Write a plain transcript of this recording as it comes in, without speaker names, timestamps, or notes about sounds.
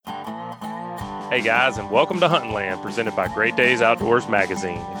Hey guys, and welcome to Hunting Land, presented by Great Days Outdoors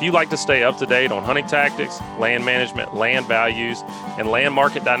Magazine. If you like to stay up to date on hunting tactics, land management, land values, and land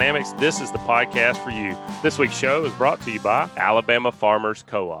market dynamics, this is the podcast for you. This week's show is brought to you by Alabama Farmers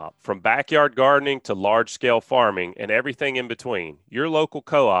Co-op. From backyard gardening to large-scale farming and everything in between, your local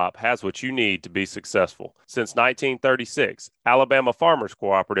co-op has what you need to be successful. Since 1936, Alabama Farmers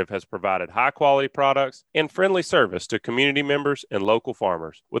Cooperative has provided high-quality products and friendly service to community members and local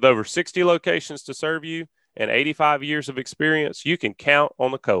farmers. With over 60 locations to serve you and 85 years of experience, you can count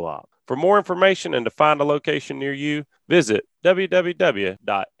on the co-op. For more information and to find a location near you, visit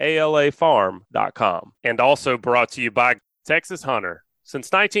www.alafarm.com. And also brought to you by Texas Hunter.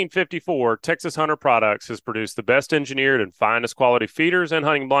 Since 1954, Texas Hunter Products has produced the best engineered and finest quality feeders and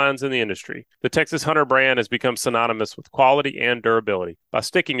hunting blinds in the industry. The Texas Hunter brand has become synonymous with quality and durability. By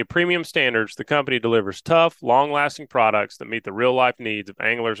sticking to premium standards, the company delivers tough, long-lasting products that meet the real-life needs of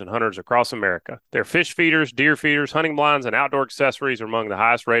anglers and hunters across America. Their fish feeders, deer feeders, hunting blinds, and outdoor accessories are among the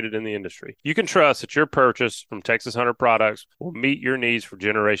highest rated in the industry. You can trust that your purchase from Texas Hunter Products will meet your needs for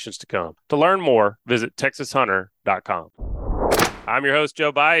generations to come. To learn more, visit texashunter.com. I'm your host,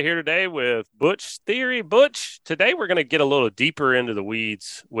 Joe Baia, here today with Butch Theory. Butch, today we're going to get a little deeper into the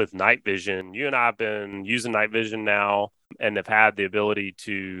weeds with night vision. You and I have been using night vision now and have had the ability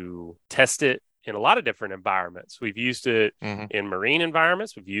to test it in a lot of different environments. We've used it in marine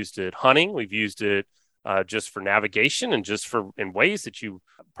environments. We've used it hunting. We've used it just for navigation and just for in ways that you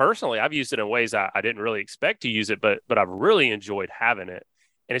personally, I've used it in ways I didn't really expect to use it, but I've really enjoyed having it.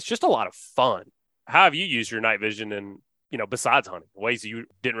 And it's just a lot of fun. How have you used your night vision in, besides hunting, ways that you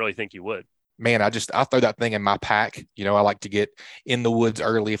didn't really think you would? Man, I throw that thing in my pack. I like to get in the woods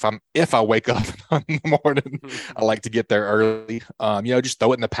early. If I wake up in the morning, I like to get there early. Just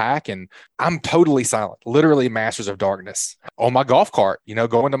throw it in the pack and I'm totally silent, literally masters of darkness on my golf cart,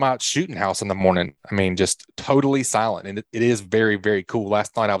 going to my shooting house in the morning. just totally silent. And it is very, very cool.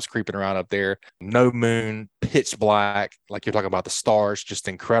 Last night I was creeping around up there, no moon, pitch black, like you're talking about the stars, just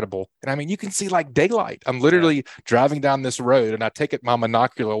incredible. And you can see like daylight. I'm literally driving down this road and I take my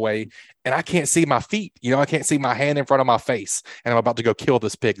monocular away and I can't see my feet. I can't see my hand in front of my face and I'm about to go kill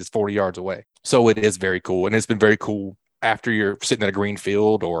this pig that's 40 yards away. So it is very cool. And it's been very cool after you're sitting in a green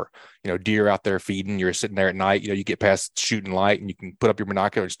field or, deer out there feeding, you're sitting there at night, you get past shooting light and you can put up your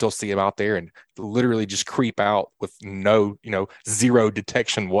binocular and still see them out there and literally just creep out with no, zero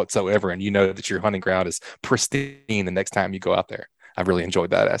detection whatsoever. And that your hunting ground is pristine the next time you go out there. I've really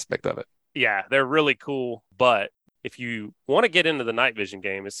enjoyed that aspect of it. Yeah, they're really cool. But if you want to get into the night vision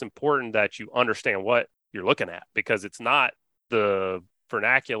game, it's important that you understand what you're looking at because it's not the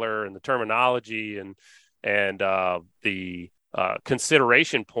vernacular and the terminology and the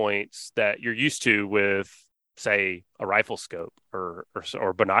consideration points that you're used to with, say, a rifle scope or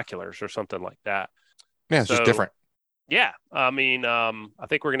binoculars or something like that. Yeah, it's just different. Yeah. I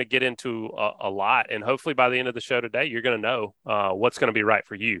think we're going to get into a lot, and hopefully by the end of the show today, you're going to know what's going to be right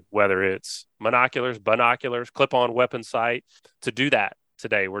for you, whether it's monoculars, binoculars, clip-on weapon sight. To do that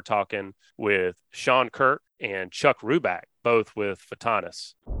today, we're talking with Sean Kirk and Chuck Ruback, both with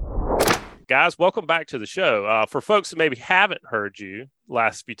Photonis. Guys, welcome back to the show. For folks that maybe haven't heard you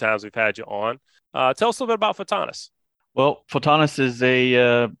last few times we've had you on, tell us a little bit about Photonis. Well, Photonis is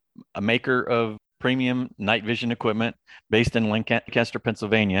a maker of premium night vision equipment based in Lancaster,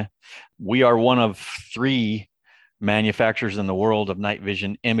 Pennsylvania. We are one of 3 manufacturers in the world of night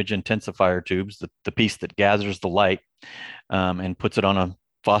vision image intensifier tubes, the piece that gathers the light and puts it on a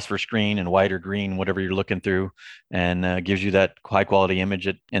phosphor screen and white or green, whatever you're looking through, and gives you that high quality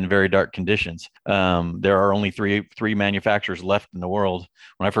image in very dark conditions. There are only three manufacturers left in the world.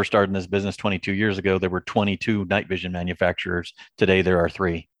 When I first started in this business 22 years ago, there were 22 night vision manufacturers. Today, there are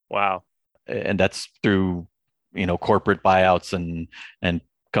 3. Wow. And that's through, corporate buyouts and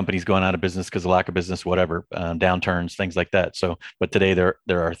companies going out of business because of lack of business, whatever, downturns, things like that. So, but today there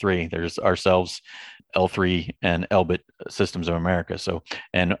are 3. There's ourselves, L3, and Elbit Systems of America. So,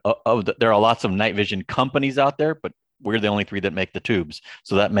 and there are lots of night vision companies out there, but we're the only 3 that make the tubes.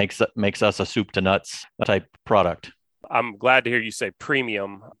 So that makes us a soup to nuts type product. I'm glad to hear you say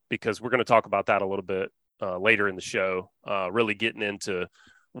premium because we're going to talk about that a little bit later in the show, really getting into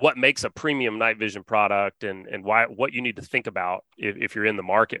what makes a premium night vision product and what you need to think about if you're in the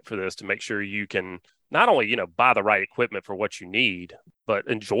market for this to make sure you can not only, buy the right equipment for what you need, but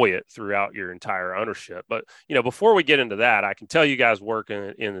enjoy it throughout your entire ownership. But, before we get into that, I can tell you guys work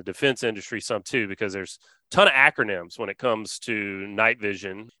in the defense industry some too, because there's a ton of acronyms when it comes to night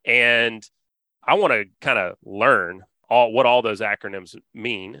vision. And I want to kind of learn what all those acronyms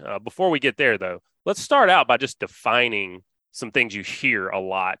mean. Before we get there, though, let's start out by just defining some things you hear a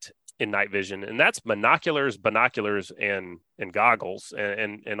lot in night vision, and that's monoculars, binoculars, and goggles,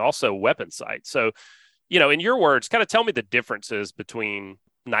 and also weapon sights. So, in your words, kind of tell me the differences between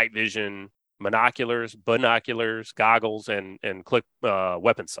night vision, monoculars, binoculars, goggles, and clip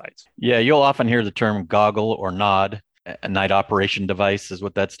weapon sights. Yeah, you'll often hear the term goggle or NOD. A night operation device is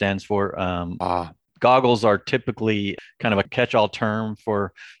what that stands for. Goggles are typically kind of a catch-all term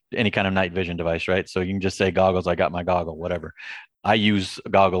for any kind of night vision device, right? So you can just say goggles, I got my goggle, whatever. I use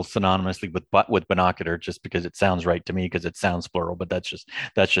goggles synonymously with binocular just because it sounds right to me, because it sounds plural, but that's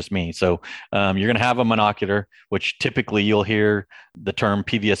just me. So you're going to have a monocular, which typically you'll hear the term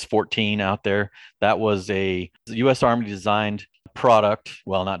PVS-14 out there. That was a U.S. Army designed product.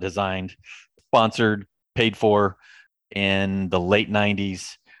 Well, not designed, sponsored, paid for in the late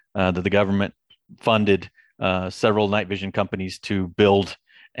 90s, that the government funded several night vision companies to build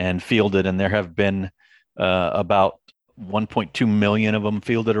and field it. And there have been about 1.2 million of them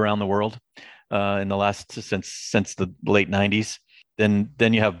fielded around the world in the last since the late 90s. Then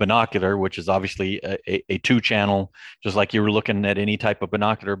you have binocular, which is obviously a two-channel, just like you were looking at any type of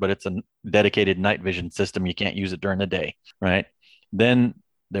binocular, but it's a dedicated night vision system. You can't use it during the day, right? Then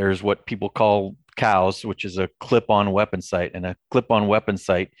there's what people call COWS, which is a clip-on weapon sight. And a clip-on weapon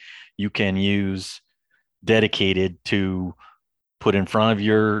sight you can use dedicated to put in front of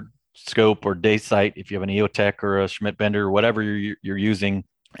your scope or day sight if you have an EOTech or a Schmidt Bender or whatever you're using,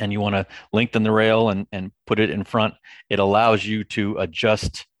 and you want to lengthen the rail and put it in front. It allows you to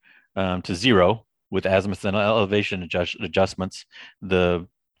adjust to zero with azimuth and elevation adjustments the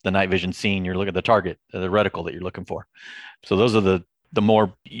night vision scene. You're looking at the target, the reticle that you're looking for. So those are the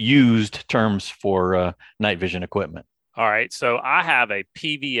more used terms for night vision equipment. All right. So I have a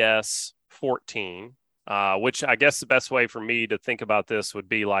PVS 14, which I guess the best way for me to think about this would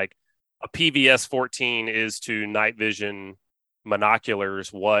be like a PVS 14 is to night vision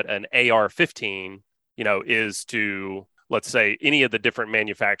monoculars what an AR 15, is to, let's say, any of the different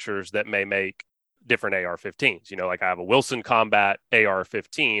manufacturers that may make different AR 15s. Like I have a Wilson Combat AR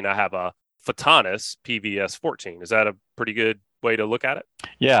 15, I have a Photonis PVS 14. Is that a pretty good way to look at it?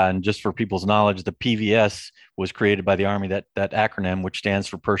 Yeah, and just for people's knowledge, the PVS was created by the Army, that acronym, which stands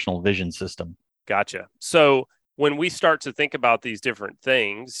for Personal Vision System. Gotcha. So when we start to think about these different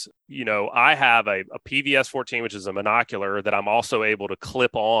things, I have a PVS 14, which is a monocular that I'm also able to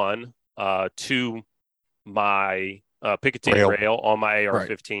clip on to my Picatinny rail on my AR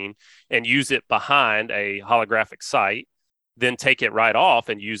 15 and use it behind a holographic sight, then take it right off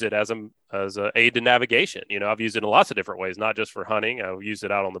and use it as a aid to navigation. I've used it in lots of different ways, not just for hunting. I've used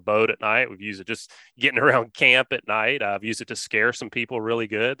it out on the boat at night. We've used it just getting around camp at night. I've used it to scare some people really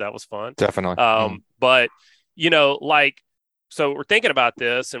good. That was fun. Definitely. But, so we're thinking about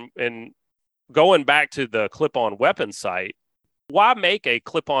this and going back to the clip-on weapon sight. Why make a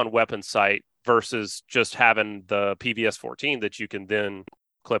clip-on weapon sight versus just having the PVS 14 that you can then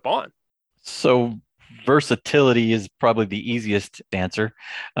clip on? So versatility is probably the easiest answer.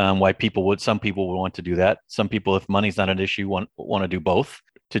 Why some people would want to do that. Some people, if money's not an issue, want to do both.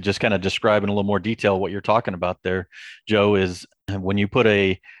 To just kind of describe in a little more detail what you're talking about there, Joe, is when you put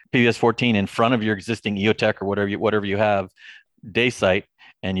a PVS 14 in front of your existing EOTech or whatever you have day sight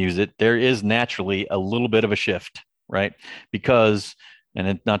and use it, there is naturally a little bit of a shift, right? Because,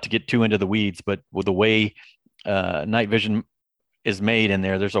 and not to get too into the weeds, but with the way night vision is made in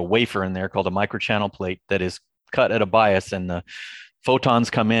there's a wafer in there called a microchannel plate that is cut at a bias, and the photons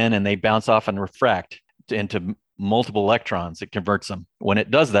come in and they bounce off and refract into multiple electrons. It converts them. When it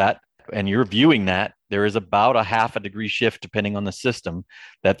does that and you're viewing that, there is about a half a degree shift depending on the system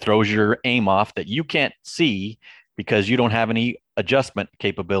that throws your aim off that you can't see because you don't have any adjustment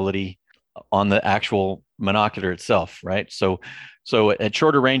capability on the actual monocular itself, right? So at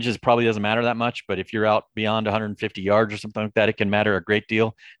shorter ranges, probably doesn't matter that much, but if you're out beyond 150 yards or something like that, it can matter a great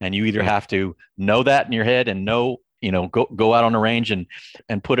deal. And you either have to know that in your head and go out on a range and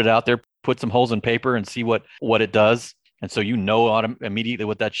put it out there, put some holes in paper and see what it does. And so immediately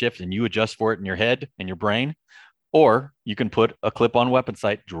with that shift and you adjust for it in your head and your brain, or you can put a clip-on weapon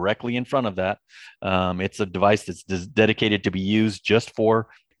sight directly in front of that. It's a device that's dedicated to be used just for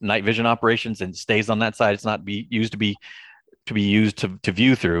night vision operations and stays on that side. It's not used to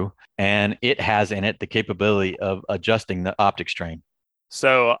view through, and it has in it the capability of adjusting the optic strain.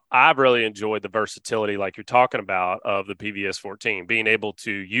 So I've really enjoyed the versatility, like you're talking about, of the PVS 14, being able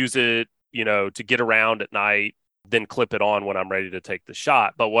to use it, to get around at night, then clip it on when I'm ready to take the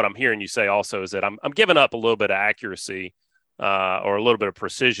shot. But what I'm hearing you say also is that I'm giving up a little bit of accuracy or a little bit of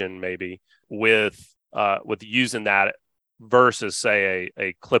precision maybe with using that versus say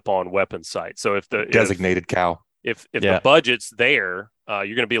a clip-on weapon sight. So if the designated cow, if the budget's there,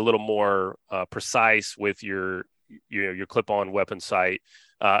 you're going to be a little more precise with your clip-on weapon sight,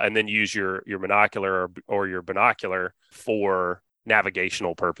 and then use your monocular or your binocular for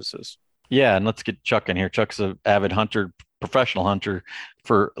navigational purposes. Yeah, and let's get Chuck in here. Chuck's an avid hunter, professional hunter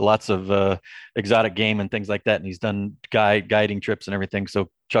for lots of exotic game and things like that, and he's done guiding trips and everything. So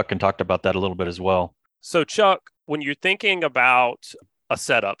Chuck can talk about that a little bit as well. So Chuck, when you're thinking about a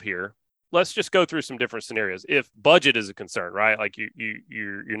setup here, let's just go through some different scenarios. If budget is a concern, right? Like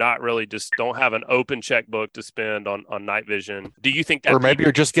you're not really just don't have an open checkbook to spend on night vision. Do you think that, or maybe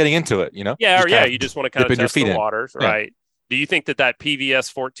you're just getting into it, Yeah, you just want to kind of test the waters, right? Yeah. Do you think that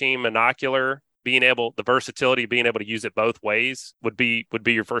PVS 14 monocular, the versatility, being able to use it both ways would be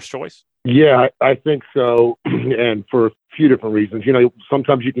your first choice? Yeah, I think so. And for a few different reasons.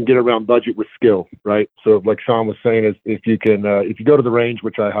 Sometimes you can get around budget with skill, right? So like Sean was saying, is if you go to the range,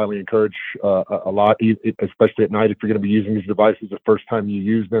 which I highly encourage a lot, especially at night, if you're going to be using these devices the first time you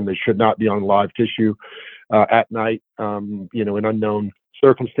use them, they should not be on live tissue at night, in unknown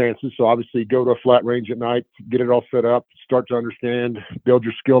circumstances. So obviously go to a flat range at night, get it all set up, start to understand, build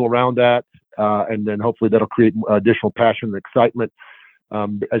your skill around that. And then hopefully that'll create additional passion and excitement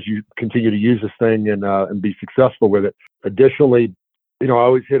as you continue to use this thing and be successful with it. Additionally, I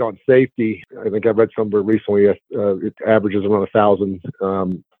always hit on safety. I think I read somewhere recently it averages around 1,000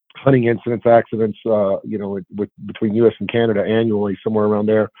 hunting accidents, between U.S. and Canada annually, somewhere around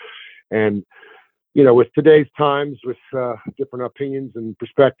there. And with today's times, with different opinions and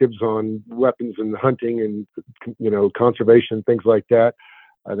perspectives on weapons and hunting and conservation, things like that,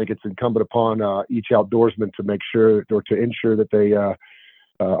 I think it's incumbent upon each outdoorsman to make sure or to ensure that they are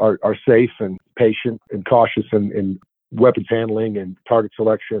safe and patient and cautious in weapons handling and target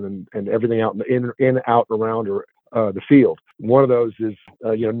selection and everything out out and around the field. One of those is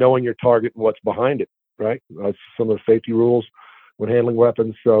knowing your target and what's behind it. Right, that's some of the safety rules when handling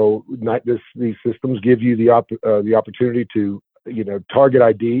weapons. So these systems give you the opportunity to target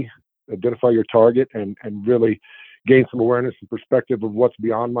ID, identify your target, and really gain some awareness and perspective of what's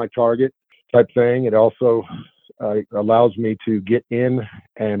beyond my target type thing. It also allows me to get in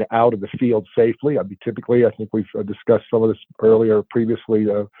and out of the field safely. I think we've discussed some of this previously,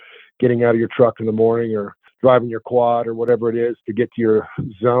 getting out of your truck in the morning or driving your quad or whatever it is to get to your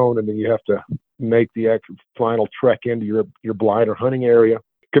zone, and then you have to make the final trek into your blind or hunting area.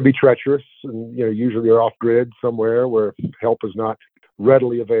 It could be treacherous, and usually you're off grid somewhere where help is not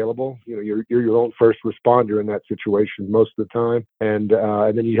readily available. You're your own first responder in that situation most of the time, and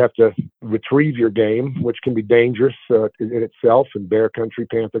then you have to retrieve your game, which can be dangerous in itself, in bear country,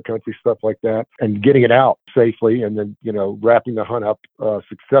 panther country, stuff like that, and getting it out safely, and then wrapping the hunt up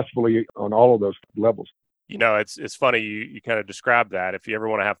successfully on all of those levels. It's funny you kind of describe that. If you ever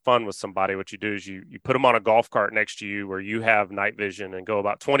want to have fun with somebody, what you do is you put them on a golf cart next to you where you have night vision and go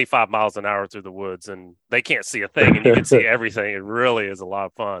about 25 miles an hour through the woods, and they can't see a thing and you can see everything. It really is a lot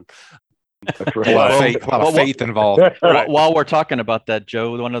of fun. That's right. A lot of faith involved. Right. While we're talking about that,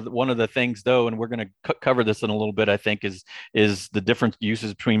 Joe, one of the things though, and we're going to cover this in a little bit, I think, is the different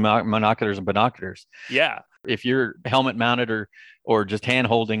uses between monoculars and binoculars. Yeah. If you're helmet mounted or just hand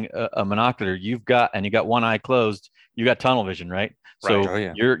holding a monocular, you got one eye closed, you got tunnel vision, right?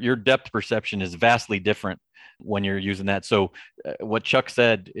 So your depth perception is vastly different when you're using that. So what Chuck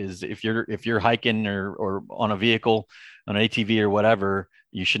said is if you're hiking or on a vehicle, on an ATV or whatever,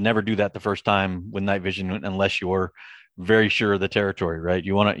 you should never do that the first time with night vision unless you're very sure of the territory, right?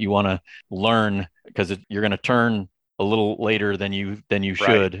 You want to learn, because you're going to turn a little later than you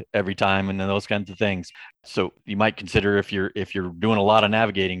should every time, and then those kinds of things. So you might consider if you're doing a lot of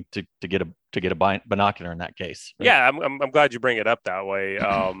navigating to get a binocular in that case. Right? Yeah, I'm glad you bring it up that way.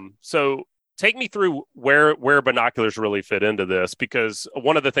 So take me through where binoculars really fit into this, because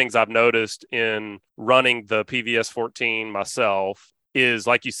one of the things I've noticed in running the PVS 14 myself is,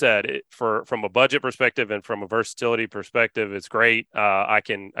 like you said, from a budget perspective and from a versatility perspective, it's great. I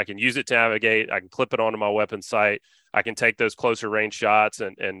can use it to navigate. I can clip it onto my weapon sight. I can take those closer range shots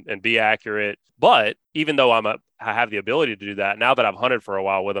and be accurate. But even though I have the ability to do that, now that I've hunted for a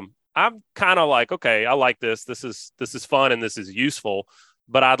while with them, I'm kind of like, okay, I like this. This is fun and this is useful.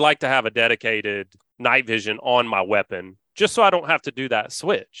 But I'd like to have a dedicated night vision on my weapon, just so I don't have to do that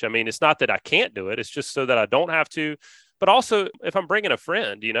switch. I mean, it's not that I can't do it. It's just so that I don't have to. But also, if I'm bringing a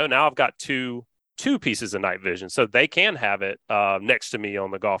friend, now I've got two pieces of night vision, so they can have it next to me on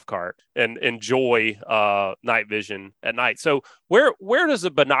the golf cart and enjoy night vision at night. So where does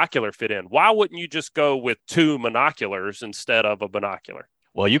a binocular fit in? Why wouldn't you just go with two monoculars instead of a binocular?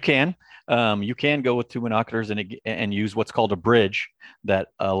 Well, you can go with two binoculars and use what's called a bridge that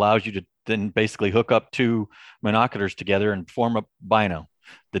allows you then basically hook up two monoculars together and form a bino.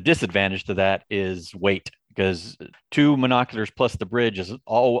 The disadvantage to that is weight, because two monoculars plus the bridge is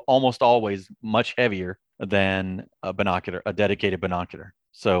almost always much heavier than a dedicated binocular.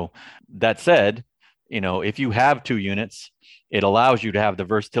 So that said, if you have two units, it allows you to have the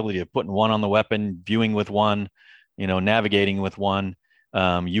versatility of putting one on the weapon, viewing with one, navigating with one.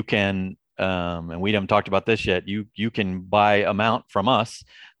 You can, and we haven't talked about this yet, you can buy a mount from us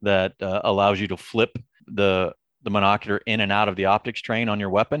that allows you to flip the monocular in and out of the optics train on your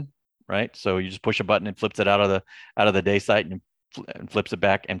weapon, right? So you just push a button and flips it out of the day sight and flips it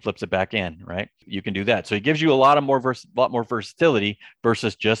back and flips it back in, right? You can do that. So it gives you a lot more versatility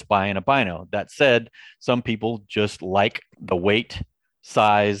versus just buying a bino. That said, some people just like the weight,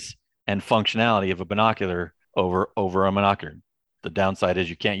 size, and functionality of a binocular over a monocular. The downside is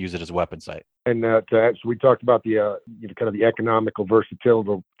you can't use it as a weapon sight. And so we talked about the kind of the economical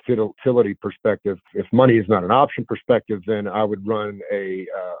versatility perspective. If money is not an option perspective, then I would run a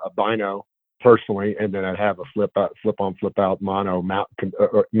bino personally, and then I'd have a flip on, flip out mono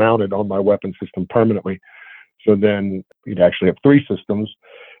mounted on my weapon system permanently. So then you'd actually have three systems,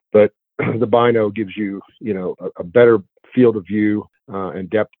 but the bino gives you, a better field of view and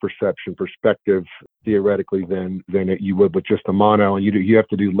depth perception perspective theoretically than you would with just a mono, and you have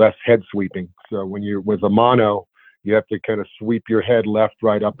to do less head sweeping. So when you're with a mono, you have to kind of sweep your head left,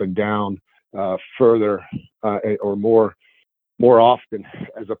 right, up, and down further or more often,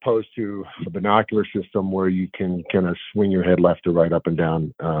 as opposed to a binocular system where you can kind of swing your head left or right, up and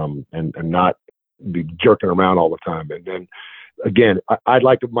down, and not be jerking around all the time. And then again, I'd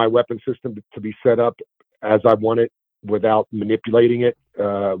like my weapon system to be set up as I want it without manipulating it.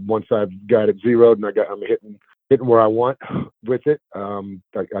 Once I've got it zeroed and I'm hitting where I want with it,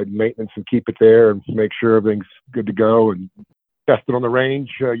 I maintenance and keep it there and make sure everything's good to go, and test it on the range,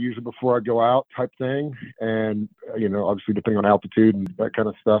 usually before I go out type thing. And, obviously depending on altitude and that kind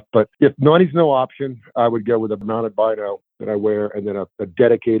of stuff. But if money's no option, I would go with a mounted bino that I wear, and then a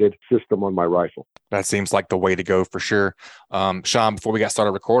dedicated system on my rifle. That seems like the way to go for sure. Sean, before we got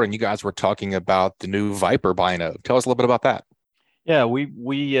started recording, you guys were talking about the new Viper bino. Tell us a little bit about that. Yeah,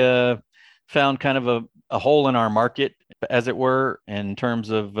 we found kind of a hole in our market, as it were, in terms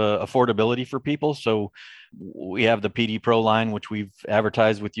of affordability for people. So we have the PD Pro line, which we've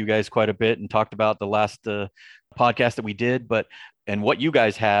advertised with you guys quite a bit and talked about the last podcast that we did. And what you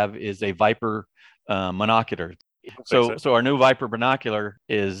guys have is a Viper monocular. So our new Viper binocular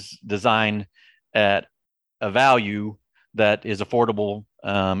is designed at a value that is affordable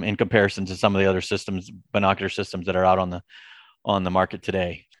in comparison to some of the other binocular systems that are out on the market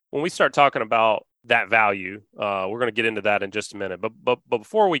today. When we start talking about that value, we're going to get into that in just a minute. But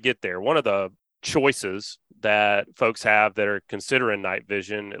before we get there, one of the choices that folks have that are considering night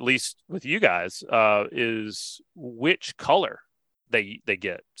vision, at least with you guys, is which color they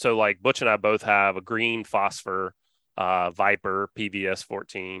get. So like Butch and I both have a green phosphor Viper PVS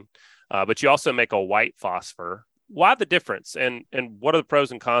 14, but you also make a white phosphor. Why the difference, and what are the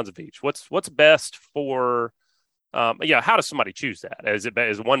pros and cons of each? What's best for how does somebody choose that?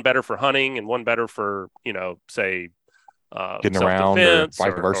 Is one better for hunting and one better for, say, getting around, or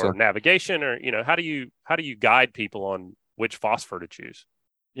vice versa, or navigation, or how do you guide people on which phosphor to choose?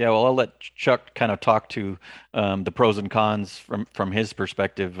 Yeah, well, I'll let Chuck kind of talk to the pros and cons from his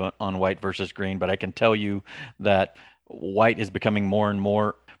perspective on white versus green, but I can tell you that white is becoming more and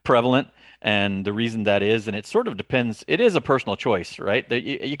more prevalent. And the reason that is, and it sort of depends, it is a personal choice, right?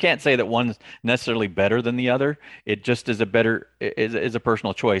 You can't say that one's necessarily better than the other. It just is a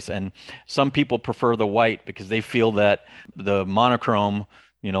personal choice. And some people prefer the white because they feel that the monochrome,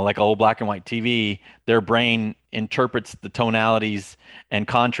 like old black and white TV, their brain interprets the tonalities and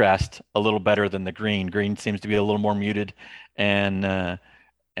contrast a little better than the green. Green seems to be a little more muted,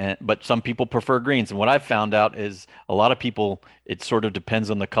 but some people prefer greens. And what I've found out is a lot of people, it sort of depends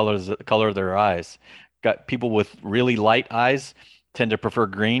on the color of their eyes. Got people with really light eyes tend to prefer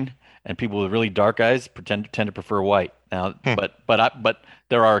green, and people with really dark eyes tend to prefer white. Now, but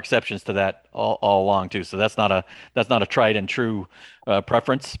there are exceptions to that all along too. So that's not a tried and true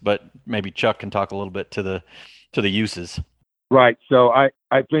preference. But maybe Chuck can talk a little bit to the uses. Right. So I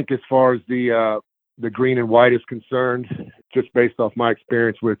think as far as the green and white is concerned, just based off my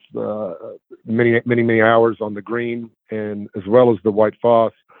experience with many hours on the green and as well as the white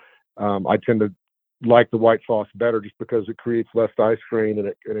phos, I tend to like the white phos better just because it creates less eye strain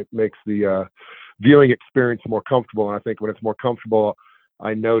and it makes the viewing experience more comfortable. And I think when it's more comfortable,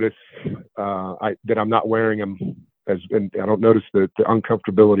 I notice that I'm not wearing them and I don't notice the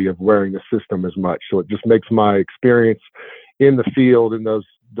uncomfortability of wearing the system as much. So it just makes my experience in the field in those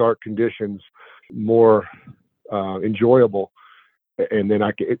dark conditions more enjoyable. And then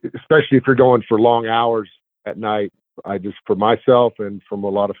especially if you're going for long hours at night, I just, for myself and from a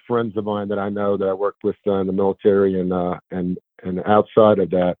lot of friends of mine that I know that I worked with in the military and outside of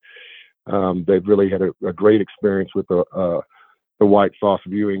that, they've really had a great experience with the white sauce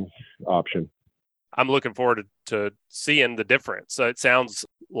viewing option. I'm looking forward to seeing the difference. So it sounds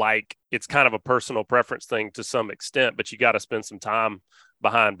like it's kind of a personal preference thing to some extent, but you got to spend some time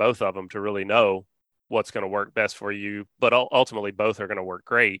behind both of them to really know what's going to work best for you. But ultimately, both are going to work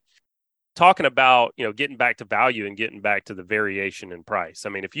great. Talking about, getting back to value and getting back to the variation in price. I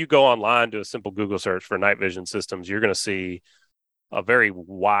mean, if you go online, do a simple Google search for night vision systems, you're going to see a very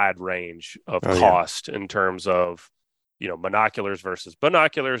wide range of cost in terms of, monoculars versus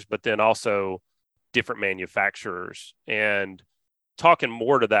binoculars, but then also different manufacturers. And talking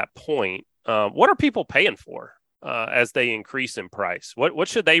more to that point, what are people paying for as they increase in price? What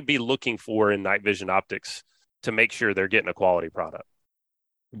should they be looking for in night vision optics to make sure they're getting a quality product?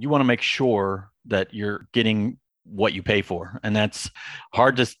 You want to make sure that you're getting what you pay for. And that's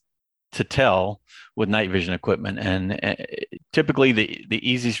hard to tell with night vision equipment. And typically the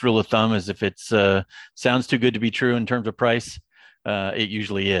easiest rule of thumb is if it's sounds too good to be true in terms of price, it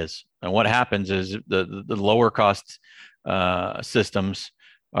usually is. And what happens is the lower cost systems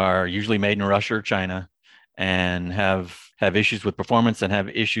are usually made in Russia or China and have issues with performance and have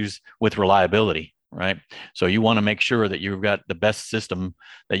issues with reliability. Right. So you want to make sure that you've got the best system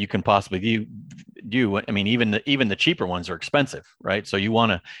that you can possibly do. I mean, even the cheaper ones are expensive, right? So you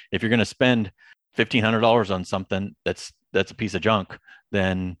want to, if you're going to spend $1,500 on something that's a piece of junk,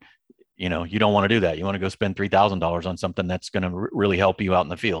 then, you don't want to do that. You want to go spend $3,000 on something that's going to really help you out in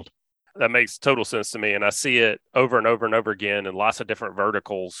the field. That makes total sense to me. And I see it over and over and over again in lots of different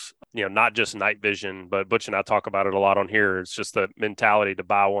verticals, not just night vision, but Butch and I talk about it a lot on here. It's just the mentality to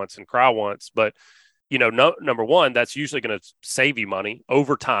buy once and cry once. But number one, that's usually going to save you money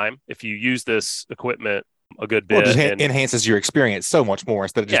over time if you use this equipment a good bit. Well, it just enhances your experience so much more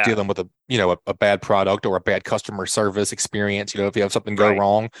instead of just dealing with a bad product or a bad customer service experience. If you have something go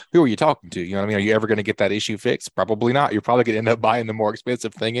wrong, who are you talking to? You know what I mean? Are you ever going to get that issue fixed? Probably not. You're probably going to end up buying the more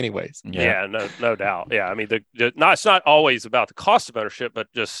expensive thing anyways. Yeah, no doubt. Yeah, I mean, it's not always about the cost of ownership, but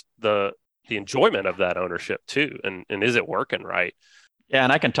just the enjoyment of that ownership too. And is it working right? Yeah,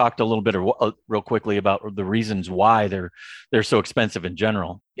 and I can talk a little bit real quickly about the reasons why they're so expensive in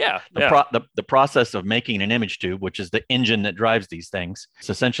general. The process of making an image tube, which is the engine that drives these things, it's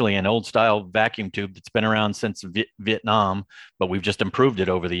essentially an old style vacuum tube that's been around since Vietnam, but we've just improved it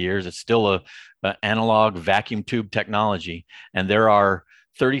over the years. It's still a analog vacuum tube technology, and there are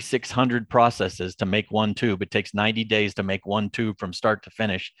 3,600 processes to make one tube. It takes 90 days to make one tube from start to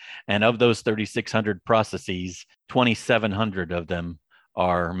finish, and of those 3,600 processes, 2,700 of them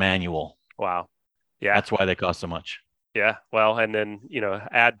are manual. Wow. Yeah. That's why they cost so much. Yeah. Well, and then,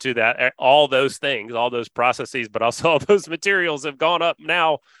 add to that all those things, all those processes, but also all those materials have gone up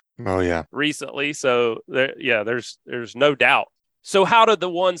now. Oh yeah. Recently. So there's no doubt. So how do the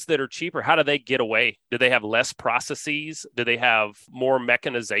ones that are cheaper, how do they get away? Do they have less processes? Do they have more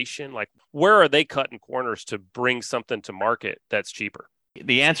mechanization? Like, where are they cutting corners to bring something to market that's cheaper?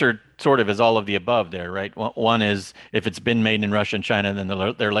 The answer sort of is all of the above there, right? One is if it's been made in Russia and China, then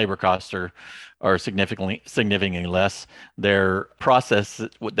their labor costs are significantly less. Their process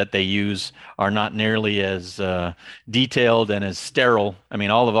that they use are not nearly as detailed and as sterile. I mean,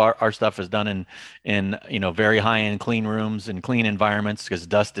 all of our stuff is done in very high-end clean rooms and clean environments because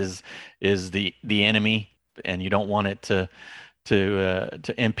dust is the enemy, and you don't want it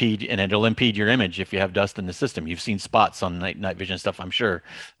to impede, and it'll impede your image if you have dust in the system. You've seen spots on night vision stuff, I'm sure.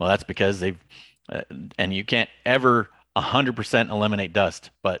 Well, that's because and you can't ever 100% eliminate dust,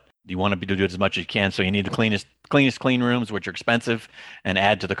 but you want to do it as much as you can. So you need the cleanest clean rooms, which are expensive, and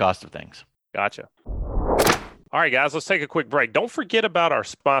add to the cost of things. Gotcha. All right, guys, let's take a quick break. Don't forget about our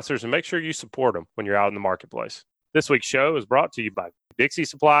sponsors and make sure you support them when you're out in the marketplace. This week's show is brought to you by Dixie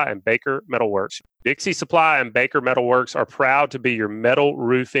Supply and Baker Metalworks. Dixie Supply and Baker Metalworks are proud to be your metal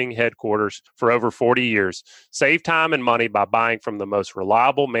roofing headquarters for over 40 years. Save time and money by buying from the most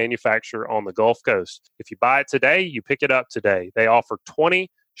reliable manufacturer on the Gulf Coast. If you buy it today, you pick it up today. They offer 20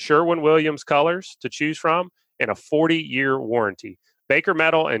 Sherwin-Williams colors to choose from and a 40-year warranty. Baker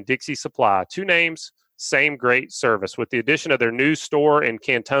Metal and Dixie Supply, two names, same great service. With the addition of their new store in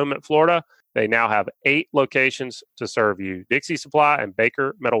Cantonment, Florida, they now have 8 locations to serve you. Dixie Supply and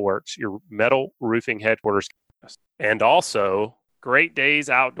Baker Metalworks, your metal roofing headquarters. And also, Great Days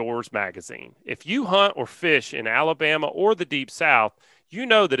Outdoors magazine. If you hunt or fish in Alabama or the Deep South, you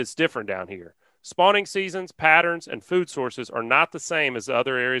know that it's different down here. Spawning seasons, patterns, and food sources are not the same as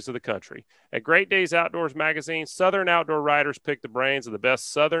other areas of the country. At Great Days Outdoors magazine, Southern outdoor writers pick the brains of the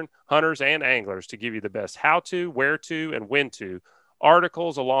best Southern hunters and anglers to give you the best how-to, where-to, and when-to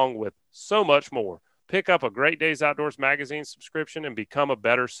articles, along with so much more. Pick up a Great Days Outdoors magazine subscription and become a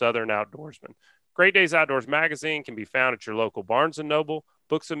better Southern outdoorsman. Great Days Outdoors magazine can be found at your local Barnes & Noble,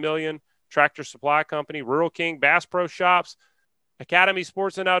 Books A Million, Tractor Supply Company, Rural King, Bass Pro Shops, Academy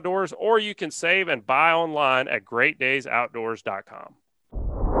Sports and Outdoors, or you can save and buy online at greatdaysoutdoors.com.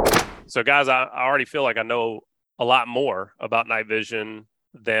 So, guys, I already feel like I know a lot more about night vision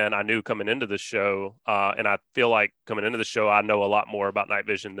than I knew coming into the show. And I feel like coming into the show, I know a lot more about night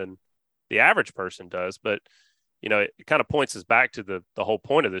vision than the average person does. But, you know, it kind of points us back to the whole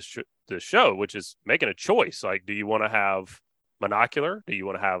point of this show, which is making a choice. Like, do you want to have monocular? Do you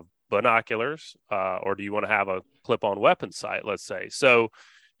want to have binoculars? Or do you want to have a clip-on weapon sight, let's say? So,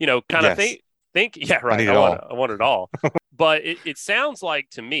 you know, kind of think, yeah, right. I want it all. But it sounds like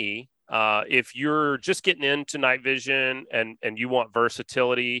to me, if you're just getting into night vision and you want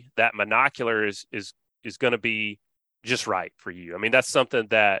versatility, that monocular is going to be just right for you. I mean, that's something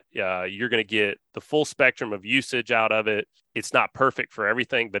that you're going to get the full spectrum of usage out of it. It's not perfect for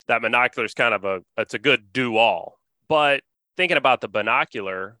everything, but that monocular is kind of it's a good do-all. But thinking about the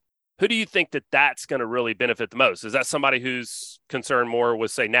binocular, who do you think that's going to really benefit the most? Is that somebody who's concerned more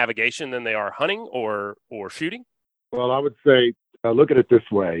with, say, navigation than they are hunting or shooting? Well, I would say, look at it this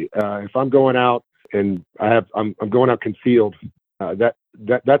way. If I'm going out and I'm going out concealed,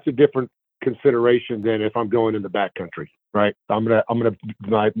 that's a different consideration than if I'm going in the backcountry, right?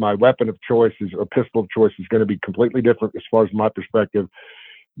 My weapon of choice or pistol of choice is going to be completely different as far as my perspective.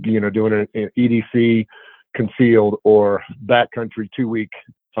 You know, doing an EDC concealed or backcountry 2-week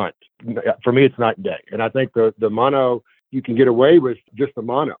hunt. For me, it's night and day. And I think the mono, you can get away with just the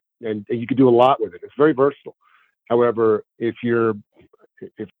mono, and you can do a lot with it. It's very versatile. However, if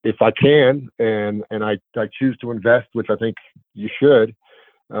I can and I choose to invest, which I think you should,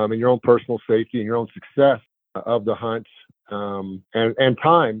 in your own personal safety and your own success of the hunt, and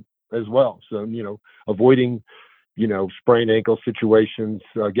time as well. So, you know, avoiding, you know, sprained ankle situations,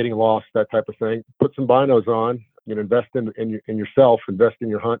 getting lost, that type of thing. Put some binos on, you know, invest in yourself, invest in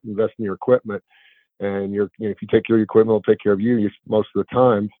your hunt, invest in your equipment. And if you take care of your equipment, it'll take care of you most of the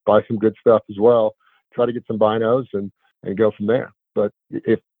time. Buy some good stuff as well. Try to get some binos and go from there. But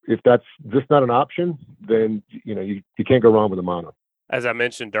if that's just not an option, then, you know, you can't go wrong with a mono. As I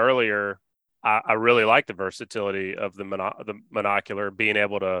mentioned earlier, I really like the versatility of the monocular, being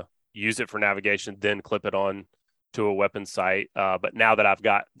able to use it for navigation, then clip it on to a weapon sight. But now that I've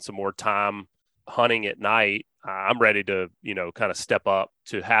got some more time hunting at night, I'm ready to, you know, kind of step up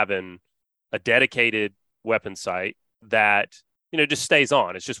to having a dedicated weapon sight that, you know, just stays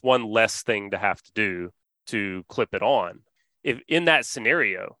on. It's just one less thing to have to do to clip it on. If in that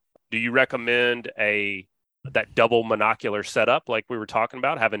scenario, do you recommend that double monocular setup like we were talking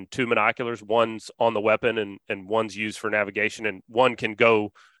about, having 2 monoculars, one's on the weapon and one's used for navigation, and one can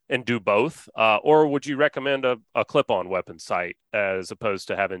go and do both? Or would you recommend a clip-on weapon sight as opposed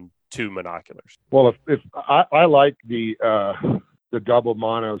to having 2 monoculars? Well, if I like the double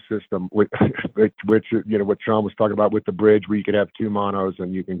mono system, which you know what Sean was talking about with the bridge, where you could have 2 monos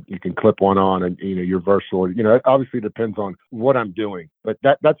and you can clip one on, and you know you're versatile. You know, it obviously depends on what I'm doing, but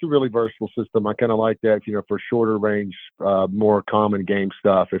that's a really versatile system. I kind of like that, you know, for shorter range, more common game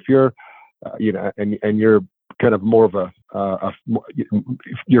stuff. If you're, you know, and you're kind of more of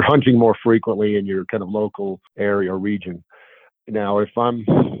you're hunting more frequently in your kind of local area or region. Now, if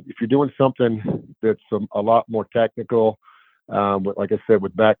you're doing something that's a lot more technical, like I said,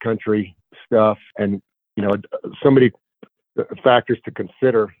 with backcountry stuff, and, you know, so many factors to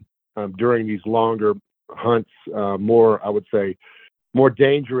consider during these longer hunts, I would say, more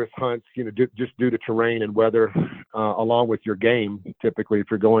dangerous hunts, you know, just due to terrain and weather, along with your game. Typically, if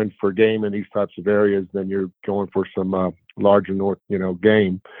you're going for game in these types of areas, then you're going for some larger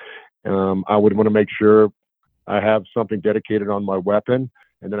game. I would want to make sure I have something dedicated on my weapon,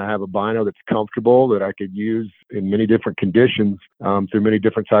 and then I have a bino that's comfortable, that I could use in many different conditions, through many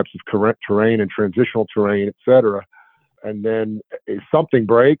different types of terrain and transitional terrain, et cetera. And then if something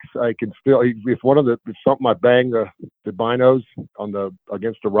breaks, I can still, if something, I bang the binos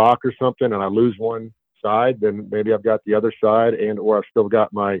against a rock or something, and I lose one side, then maybe I've got the other side, or I've still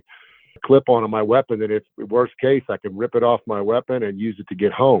got my clip on my weapon. And if worst case, I can rip it off my weapon and use it to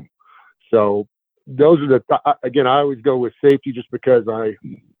get home. So those are again, I always go with safety, just because I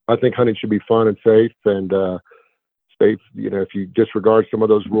think hunting should be fun and safe, and safe. You know, if you disregard some of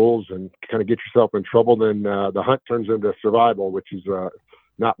those rules and kind of get yourself in trouble, then the hunt turns into survival, which is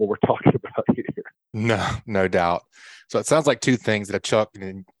not what we're talking about here. No doubt. So it sounds like two things that Chuck,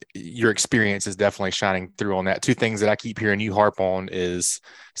 and your experience is definitely shining through on that. Two things that I keep hearing you harp on is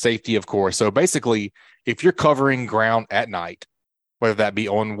safety, of course. So basically, if you're covering ground at night, whether that be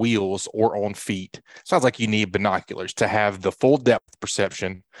on wheels or on feet, sounds like you need binoculars to have the full depth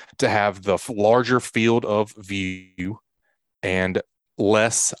perception, to have the larger field of view, and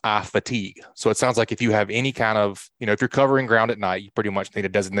less eye fatigue. So it sounds like if you have any kind of, if you're covering ground at night, you pretty much need a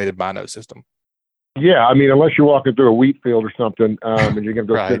designated bino system. Yeah, I mean, unless you're walking through a wheat field or something, and you're going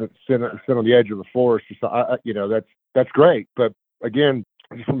to go Right. sit on the edge of the forest, or so, that's great. But again,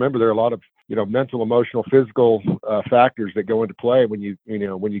 just remember there are a lot of mental, emotional, physical factors that go into play when you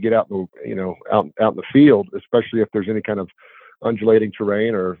get out in the out in the field, especially if there's any kind of undulating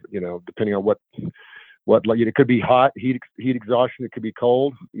terrain, or depending on what it could be hot, heat exhaustion, it could be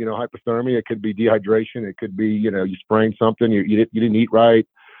cold, hypothermia, it could be dehydration, it could be you spraying something, you didn't eat right.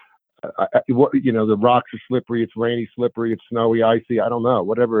 The rocks are slippery, it's rainy, slippery, it's snowy, icy, I don't know,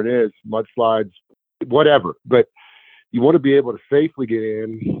 whatever it is, mudslides, whatever. But you want to be able to safely get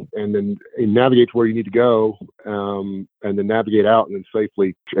in and then navigate to where you need to go, and then navigate out and then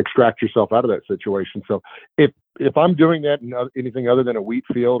safely extract yourself out of that situation. So if I'm doing that in anything other than a wheat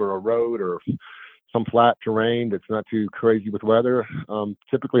field or a road or some flat terrain that's not too crazy with weather,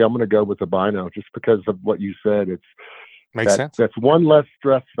 typically I'm going to go with a bino, just because of what you said. Makes sense. That's one less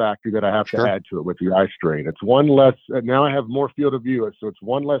stress factor that I have Sure. to add to it with the eye strain. It's one less. Now I have more field of view, so it's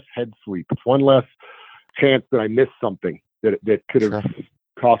one less head sweep. It's one less chance that I miss something that could have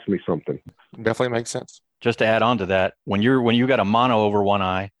cost me something. Definitely makes sense. Just to add on to that, when you got a mono over one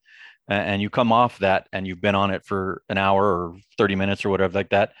eye, and you come off that and you've been on it for an hour or 30 minutes or whatever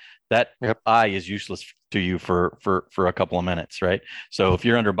like that, Yep. eye is useless to you for a couple of minutes, right? So if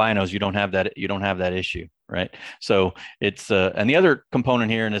you're under binos, you don't have that issue, right? So it's and the other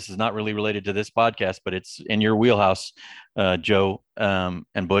component here, and this is not really related to this podcast, but it's in your wheelhouse, Joe,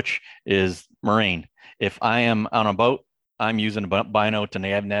 and Butch, is marine. If I am on a boat, I'm using a bino to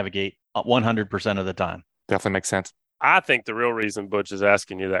navigate 100% of the time. Definitely makes sense. I think the real reason Butch is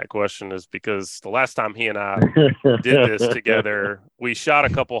asking you that question is because the last time he and I did this together, we shot a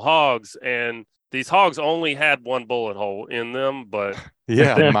couple hogs, and these hogs only had one bullet hole in them, but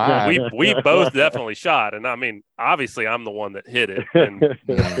Yeah, mine. we both definitely shot. And I mean, obviously I'm the one that hit it.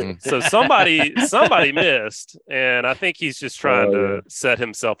 And so somebody missed, and I think he's just trying to set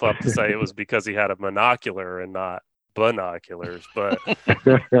himself up to say it was because he had a monocular and not binoculars, but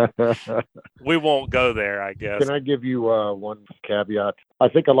we won't go there, I guess. Can I give you one caveat? I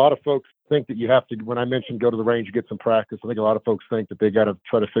think a lot of folks think that you have to, when I mentioned go to the range and get some practice, I think a lot of folks think that they got to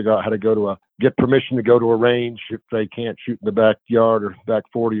try to figure out how to get permission to go to a range if they can't shoot in the backyard or back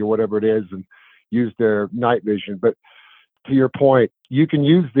 40 or whatever it is, and use their night vision. But to your point, you can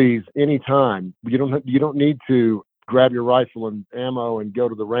use these anytime. You don't need to grab your rifle and ammo and go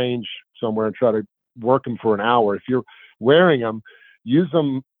to the range somewhere and try to work them for an hour. If you're wearing them, use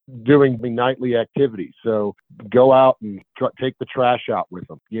them doing the nightly activities. So go out and take the trash out with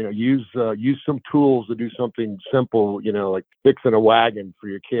them. Use some tools to do something simple. Like fixing a wagon for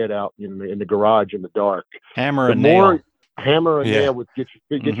your kid out in the garage in the dark. Hammer and nail. Hammer and nail with get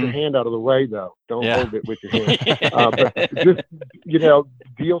your hand out of the way though. Don't hold it with your hand. But just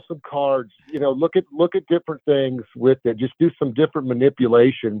deal some cards. Look at different things with it. Just do some different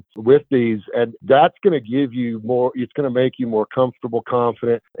manipulation with these, and that's going to give you more. It's going to make you more comfortable,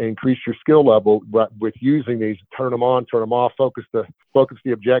 confident, and increase your skill level. But with using these, turn them on, turn them off. Focus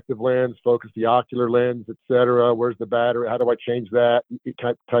the objective lens, focus the ocular lens, etc. Where's the battery? How do I change that?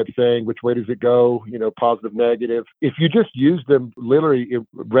 Type thing. Which way does it go? Positive, negative. If you just use them literally in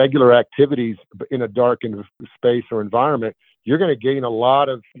regular activities in a darkened space or environment, you're going to gain a lot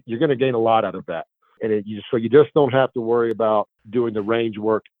out of that. And so you just don't have to worry about doing the range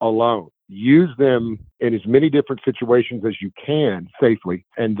work alone. Use them in as many different situations as you can safely,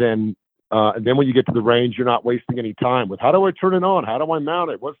 and then when you get to the range, you're not wasting any time with how do I turn it on? How do I mount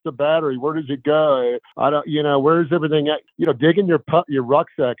it? What's the battery? Where does it go? Where's everything at? Dig in your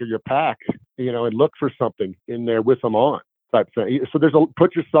rucksack or your pack, and look for something in there with them on. Type thing. So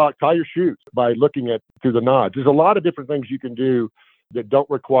tie your shoes by looking at through the nods. There's a lot of different things you can do that don't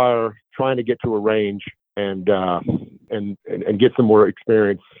require trying to get to a range and get some more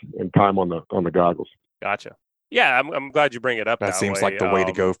experience and time on the goggles. Gotcha. Yeah, I'm glad you bring it up. That seems like the way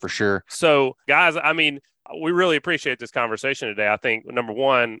to go for sure. So, guys, I mean, we really appreciate this conversation today. I think, number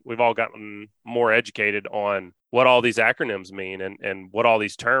one, we've all gotten more educated on what all these acronyms mean and what all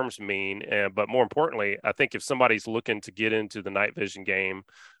these terms mean. But more importantly, I think if somebody's looking to get into the night vision game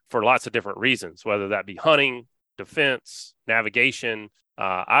for lots of different reasons, whether that be hunting, defense, navigation.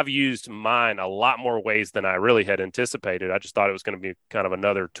 I've used mine a lot more ways than I really had anticipated. I just thought it was going to be kind of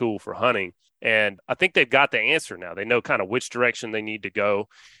another tool for hunting. And I think they've got the answer now. They know kind of which direction they need to go.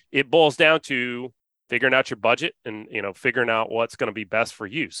 It boils down to figuring out your budget and, figuring out what's going to be best for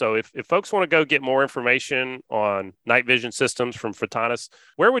you. So if folks want to go get more information on night vision systems from Photonis,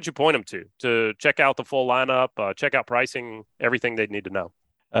 where would you point them to check out the full lineup, check out pricing, everything they need to know?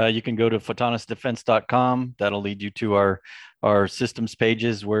 You can go to photonisdefense.com. That'll lead you to our systems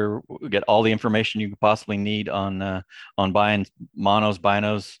pages where we get all the information you could possibly need on buying monos,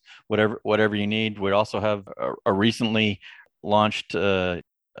 binos, whatever you need. We also have a recently launched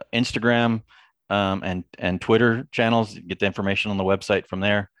Instagram and Twitter channels. Get the information on the website from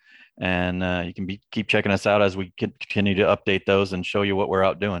there, and you can keep checking us out as we continue to update those and show you what we're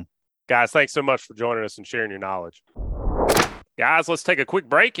out doing. Guys, thanks so much for joining us and sharing your knowledge. Guys, let's take a quick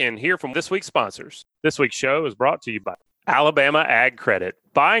break and hear from this week's sponsors. This week's show is brought to you by Alabama Ag Credit.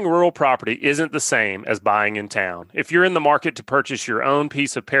 Buying rural property isn't the same as buying in town. If you're in the market to purchase your own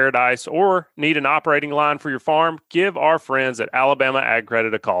piece of paradise or need an operating line for your farm, give our friends at Alabama Ag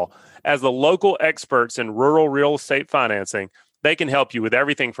Credit a call. As the local experts in rural real estate financing, they can help you with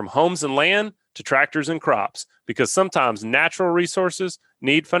everything from homes and land to tractors and crops, because sometimes natural resources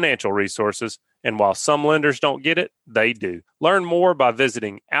need financial resources. And while some lenders don't get it, they do. Learn more by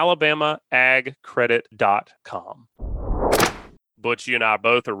visiting alabamaagcredit.com. Butch, you and I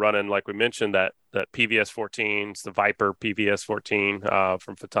both are running, like we mentioned, that PVS 14s, the Viper PVS 14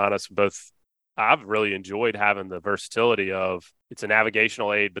 from Photonis. Both, I've really enjoyed having the versatility of it's a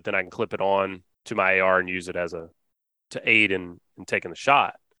navigational aid, but then I can clip it on to my AR and use it to aid in taking the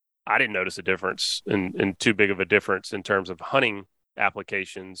shot. I didn't notice a difference in too big of a difference in terms of hunting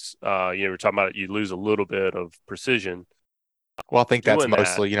applications. We're talking about you lose a little bit of precision. Well, I think that's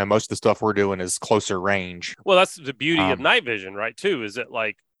mostly, most of the stuff we're doing is closer range. Well, that's the beauty of night vision, right? Too, is that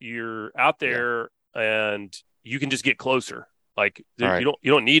like you're out there and you can just get closer. Like you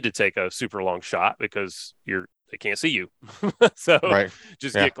don't need to take a super long shot because they can't see you. So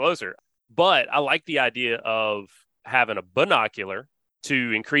just get closer. But I like the idea of having a binocular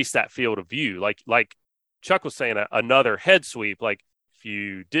to increase that field of view. Like Chuck was saying, another head sweep. Like if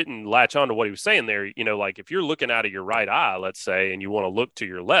you didn't latch on to what he was saying there, like if you're looking out of your right eye, let's say, and you want to look to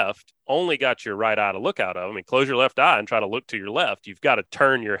your left, only got your right eye to look out of. I mean, close your left eye and try to look to your left. You've got to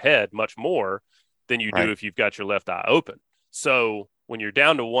turn your head much more than you do if you've got your left eye open. So when you're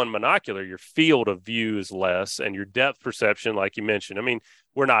down to one monocular, your field of view is less, and your depth perception, like you mentioned, I mean,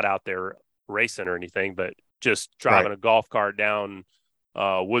 we're not out there racing or anything, but just driving a golf cart down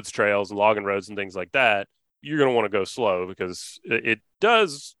woods trails and logging roads and things like that, you're going to want to go slow because it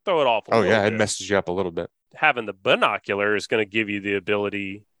does throw it off a little bit. It messes you up a little bit. Having the binocular is going to give you the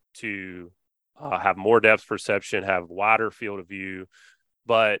ability to have more depth perception, have wider field of view.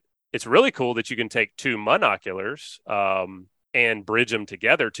 But it's really cool that you can take two monoculars and bridge them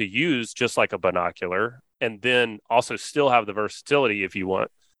together to use just like a binocular, and then also still have the versatility if you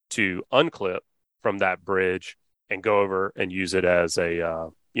want to unclip from that bridge and go over and use it as a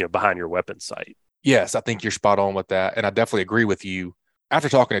behind your weapon sight. Yes, I think you're spot on with that. And I definitely agree with you. After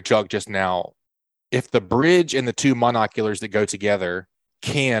talking to Chuck just now, if the bridge and the two monoculars that go together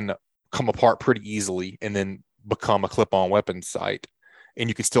can come apart pretty easily and then become a clip-on weapon sight, and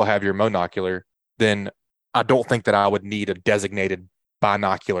you can still have your monocular, then I don't think that I would need a designated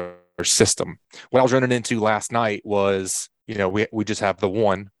binocular system. What I was running into last night was, we just have the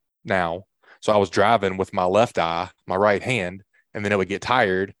one now. So I was driving with my left eye, my right hand, and then it would get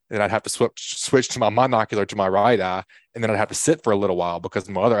tired, and I'd have to switch to my monocular to my right eye, and then I'd have to sit for a little while because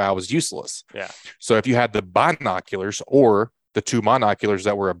my other eye was useless. Yeah. So if you had the binoculars or the two monoculars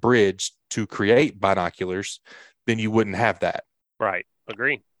that were a bridge to create binoculars, then you wouldn't have that. Right.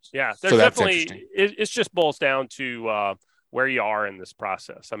 Agree. Yeah. So that's definitely, it just boils down to where you are in this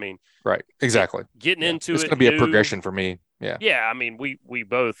process. I mean, right. Exactly. Getting into it's it. It's going to be a progression for me. Yeah. Yeah. I mean, we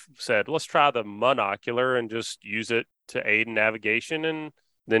both said, let's try the monocular and just use it to aid in navigation and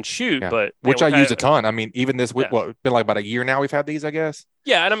then shoot. Yeah. But which I use a ton. I mean, even this, it's been like about a year now we've had these, I guess.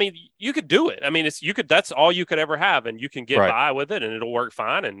 Yeah. And I mean, you could do it. I mean, that's all you could ever have, and you can get by with it and it'll work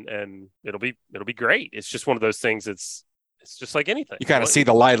fine and it'll be great. It's just one of those things. It's just like anything. You kind of see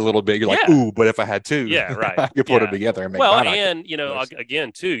the light a little bit. You're like, ooh, but if I had two, I could put them together and make and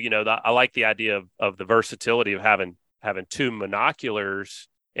again too, I like the idea of the versatility of having two monoculars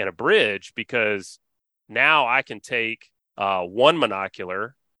and a bridge, because now I can take one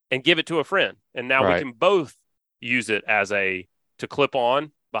monocular and give it to a friend, and now we can both use it to clip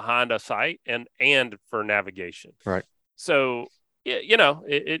on behind a sight and for navigation. Right. So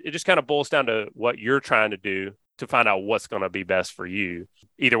it just kind of boils down to what you're trying to do to find out what's going to be best for you.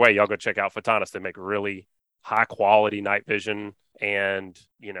 Either way, y'all go check out Photonis. They make really high quality night vision. And,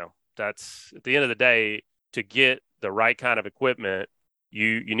 that's at the end of the day, to get the right kind of equipment,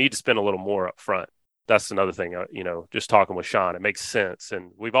 you need to spend a little more up front. That's another thing, just talking with Sean, it makes sense.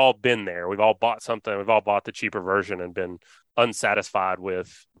 And we've all been there. We've all bought something. We've all bought the cheaper version and been unsatisfied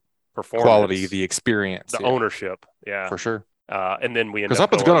with performance, quality, the experience, the ownership. Yeah, for sure. And then we end because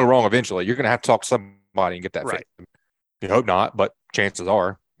up something's going to go wrong eventually. You're going to have to talk to somebody and get that right. fixed. You hope not, but chances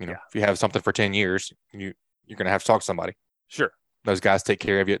are, Yeah. if you have something for 10 years, you're going to have to talk to somebody. Sure. Those guys take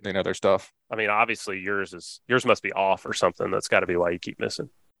care of you. They know their stuff. I mean, obviously yours must be off or something. That's got to be why you keep missing.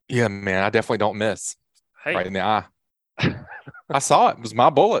 Yeah, man, I definitely don't miss. Hey. Right in the eye. I saw it. It was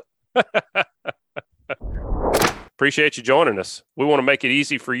my bullet. Appreciate you joining us. We want to make it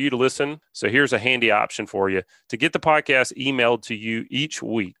easy for you to listen. So here's a handy option for you. To get the podcast emailed to you each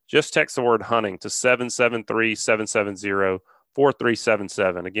week, just text the word hunting to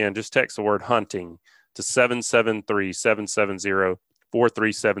 773-770-4377. Again, just text the word hunting to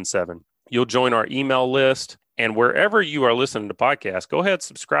 773-770-4377. You'll join our email list. And wherever you are listening to podcasts, go ahead,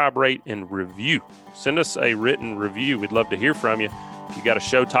 subscribe, rate, and review. Send us a written review. We'd love to hear from you. If you got a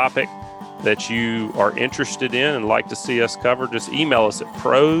show topic that you are interested in and like to see us cover, just email us at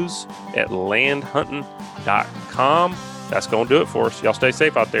pros@landhunting.com. That's going to do it for us. Y'all stay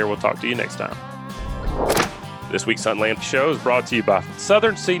safe out there. We'll talk to you next time. This week's Hunt Land Show is brought to you by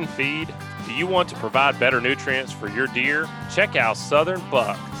Southern Seed and Feed. Do you want to provide better nutrients for your deer? Check out Southern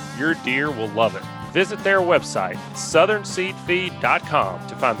Buck. Your deer will love it. Visit their website, southernseedfeed.com,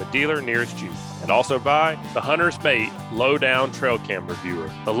 to find the dealer nearest you. And also by the Hunter's Mate Low-Down Trail Cam Reviewer.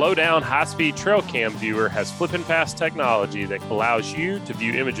 The Low-Down High-Speed Trail Cam Viewer has flip-and-pass technology that allows you to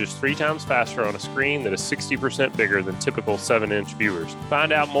view images 3 times faster on a screen that is 60% bigger than typical 7-inch viewers.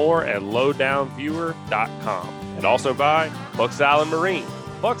 Find out more at lowdownviewer.com. And also by Bucks Island Marine.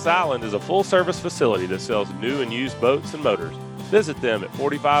 Bucks Island is a full-service facility that sells new and used boats and motors. Visit them at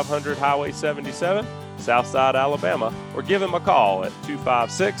 4500 Highway 77, Southside, Alabama, or give them a call at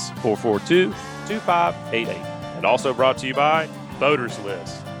 256-442-2588. And also brought to you by Boaters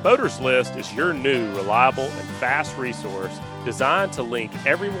List. Boaters List is your new, reliable, and fast resource designed to link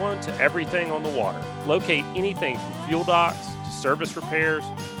everyone to everything on the water. Locate anything from fuel docks to service repairs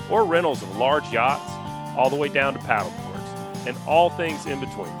or rentals of large yachts, all the way down to paddleboards, and all things in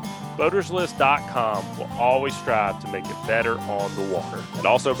between. BoatersList.com will always strive to make it better on the water. And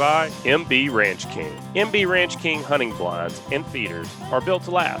also by MB Ranch King. MB Ranch King hunting blinds and feeders are built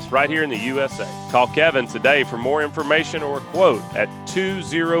to last right here in the USA. Call Kevin today for more information or a quote at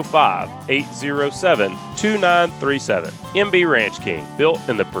 205-807-2937. MB Ranch King, built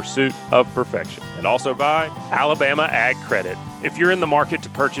in the pursuit of perfection. And also by Alabama Ag Credit. If you're in the market to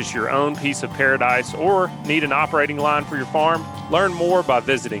purchase your own piece of paradise or need an operating line for your farm, learn more by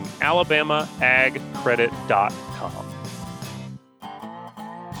visiting alabamaagcredit.com.